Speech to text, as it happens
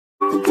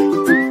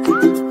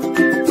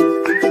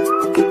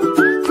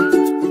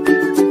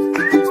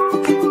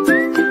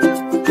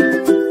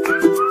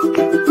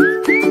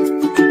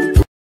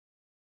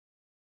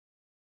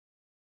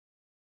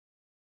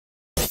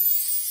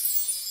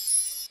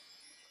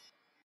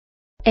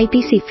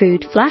ABC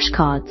food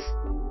flashcards.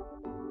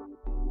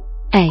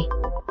 A.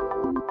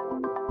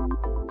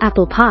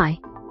 Apple pie.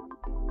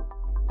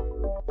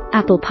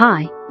 Apple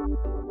pie.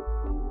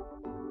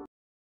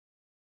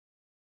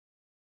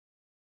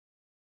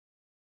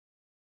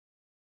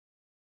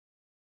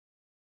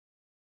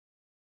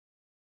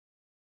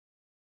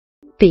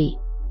 B.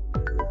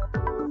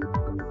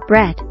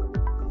 Bread.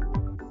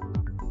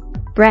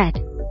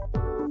 Bread.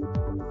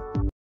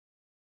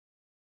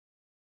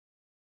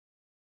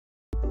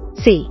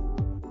 C.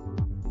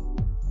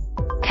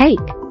 Cake.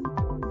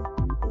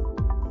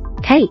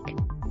 Cake.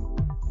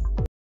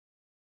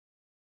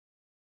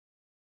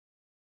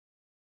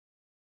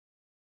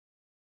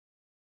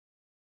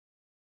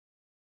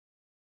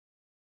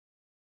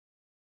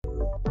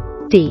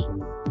 D.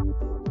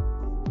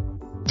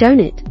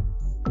 Donut.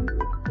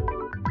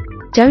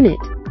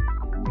 Donut.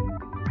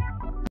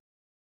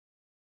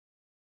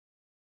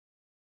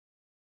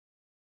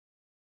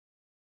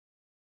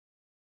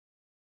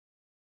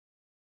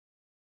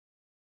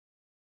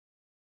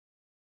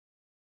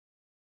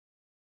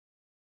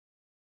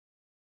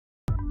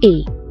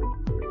 E.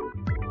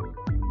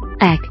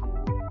 Egg.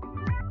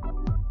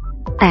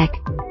 Egg.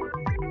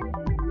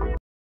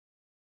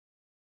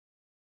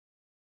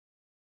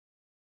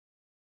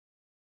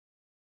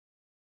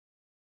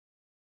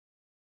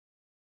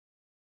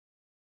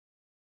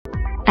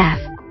 F.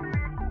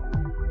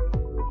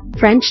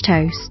 French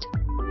toast.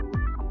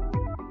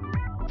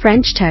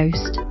 French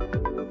toast.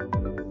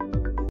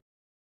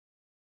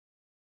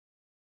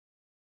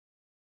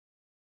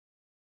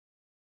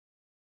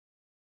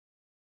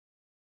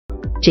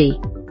 G.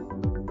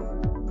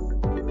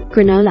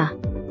 Granola.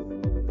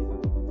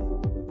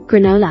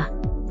 Granola.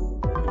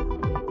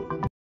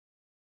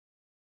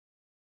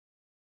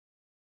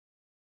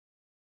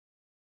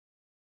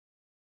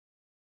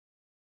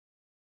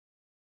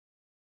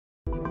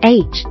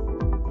 H.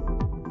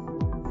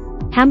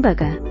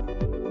 Hamburger.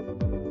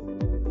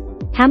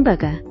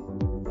 Hamburger.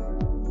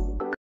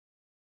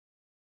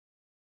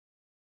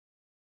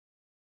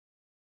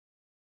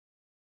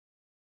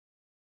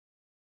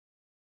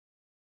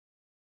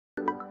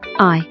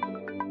 I.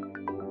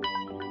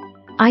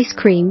 Ice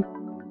cream.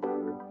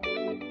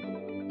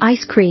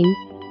 Ice cream.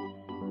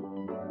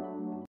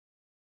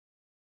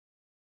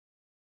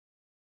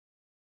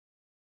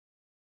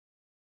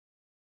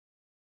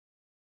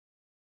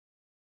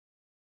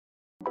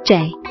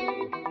 J.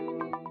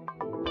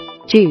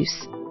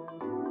 Juice.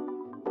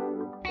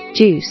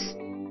 Juice.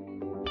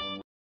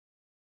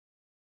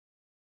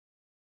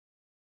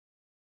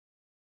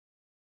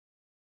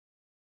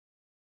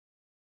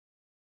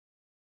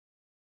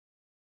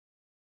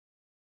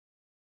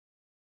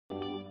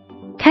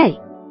 K.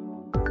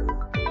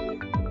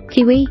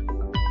 Kiwi.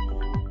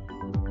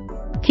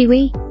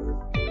 Kiwi.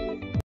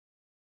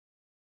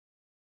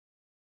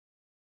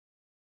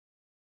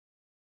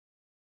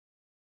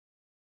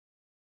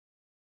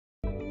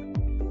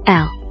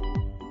 L.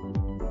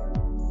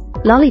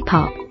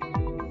 Lollipop.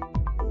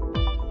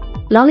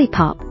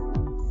 Lollipop.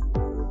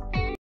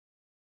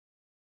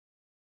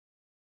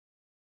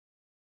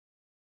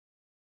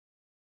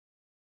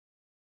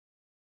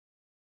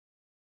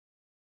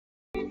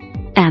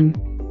 M.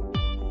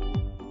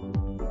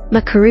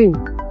 Macaroon.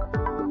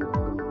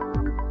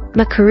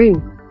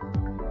 Macaroon.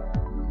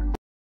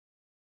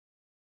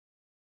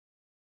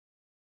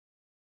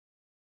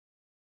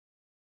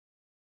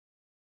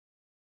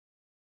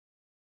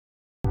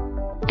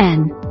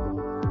 N.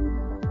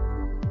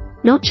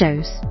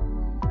 Nachos.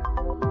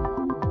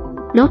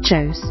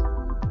 Nachos.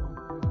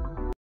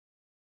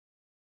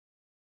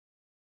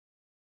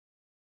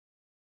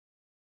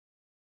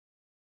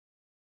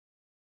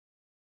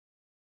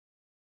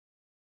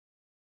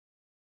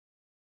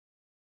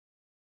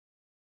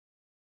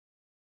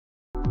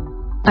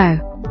 O.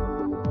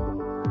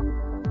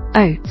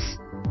 Oats.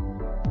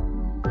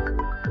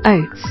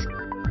 Oats.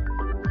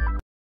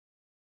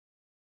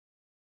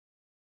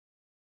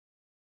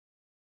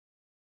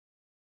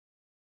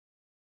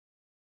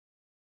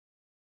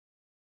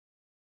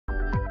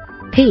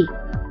 P.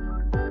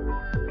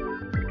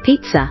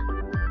 Pizza.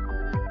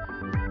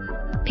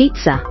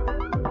 Pizza.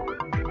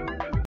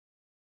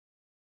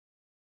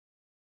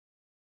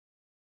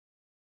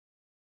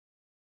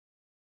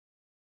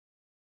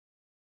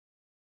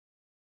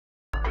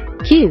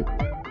 Q.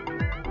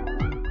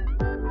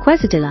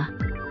 Quesadilla.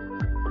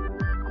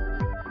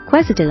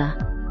 Quesadilla.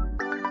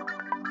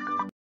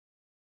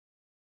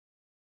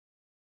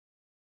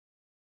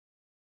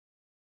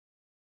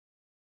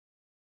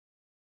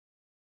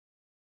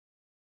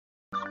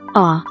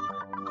 R.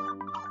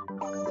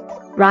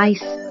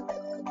 Rice.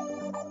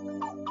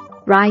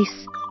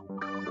 Rice.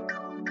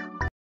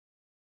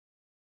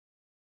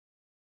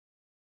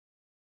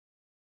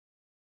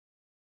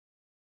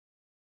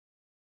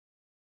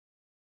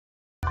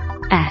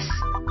 S.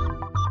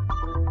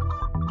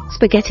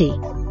 spaghetti,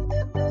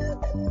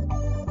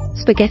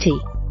 spaghetti.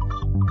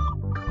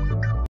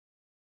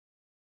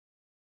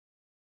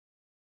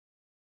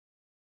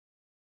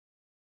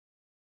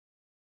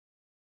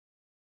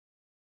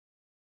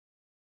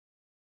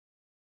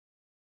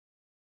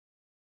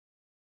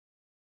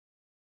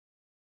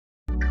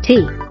 T,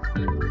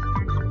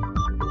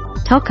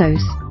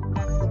 tacos,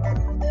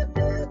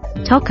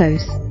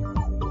 tacos.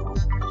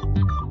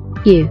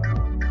 U,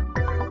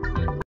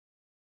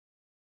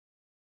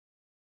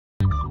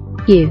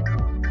 U,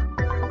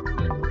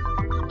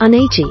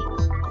 uneasy,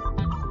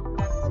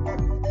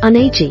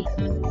 uneasy.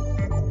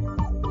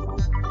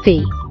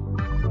 V,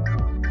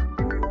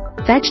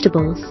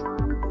 vegetables,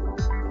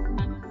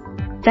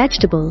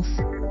 vegetables.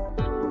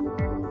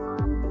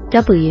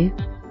 W,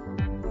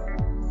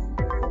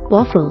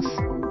 waffles,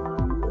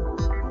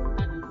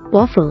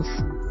 waffles.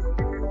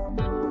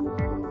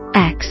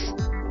 X,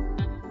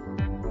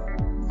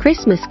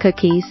 Christmas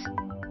cookies,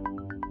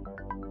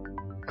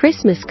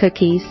 Christmas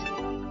cookies.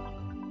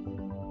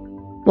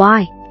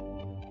 Y,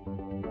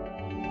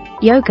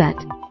 yogurt,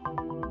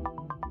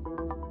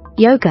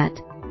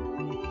 yogurt.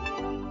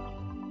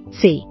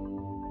 C,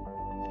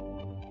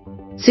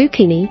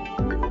 zucchini.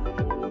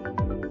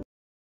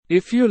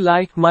 If you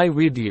like my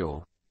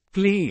video,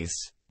 please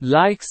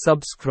like,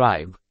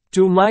 subscribe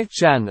to my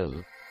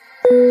channel.